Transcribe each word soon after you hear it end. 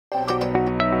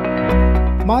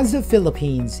Mazda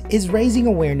Philippines is raising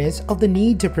awareness of the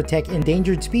need to protect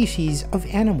endangered species of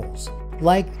animals,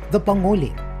 like the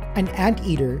pangolin, an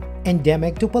anteater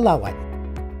endemic to Palawan.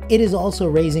 It is also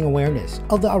raising awareness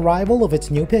of the arrival of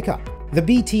its new pickup, the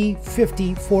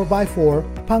BT50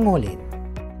 4x4 Pangolin.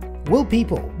 Will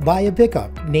people buy a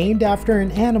pickup named after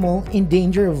an animal in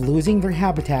danger of losing their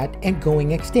habitat and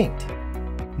going extinct?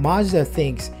 Mazda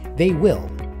thinks they will,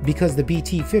 because the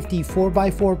BT50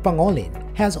 4x4 Pangolin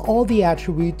has all the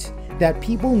attributes that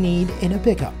people need in a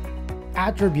pickup.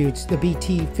 Attributes the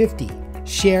BT50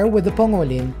 share with the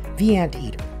Pangolin, the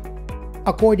anteater.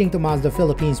 According to Mazda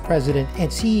Philippines President and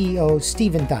CEO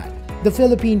Steven Tan, the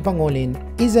Philippine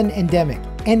Pangolin is an endemic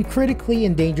and critically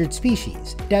endangered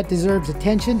species that deserves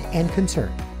attention and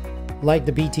concern. Like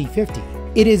the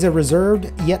BT50, it is a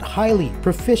reserved yet highly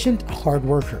proficient hard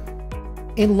worker.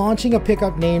 In launching a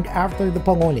pickup named after the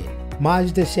Pangolin,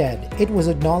 Mazda said it was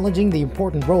acknowledging the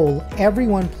important role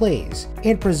everyone plays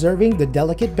in preserving the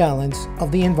delicate balance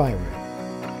of the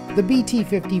environment. The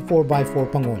BT50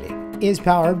 4x4 Pangolin is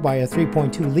powered by a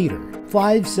 3.2-liter,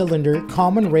 5-cylinder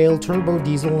common rail turbo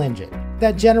diesel engine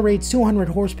that generates 200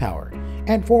 horsepower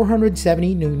and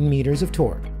 470 Nm of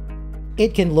torque.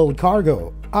 It can load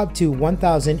cargo up to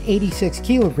 1,086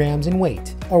 kilograms in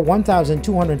weight or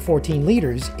 1,214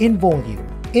 liters in volume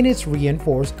in its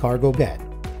reinforced cargo bed.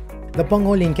 The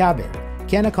Pangolin cabin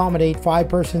can accommodate 5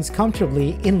 persons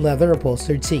comfortably in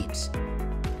leather-upholstered seats.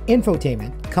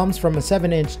 Infotainment comes from a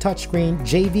 7-inch touchscreen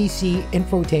JVC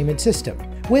infotainment system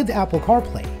with Apple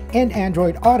CarPlay and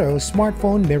Android Auto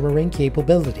smartphone mirroring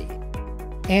capability.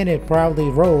 And it proudly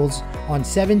rolls on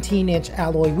 17-inch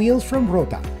alloy wheels from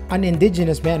Rota, an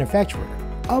indigenous manufacturer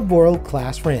of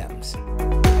world-class rims.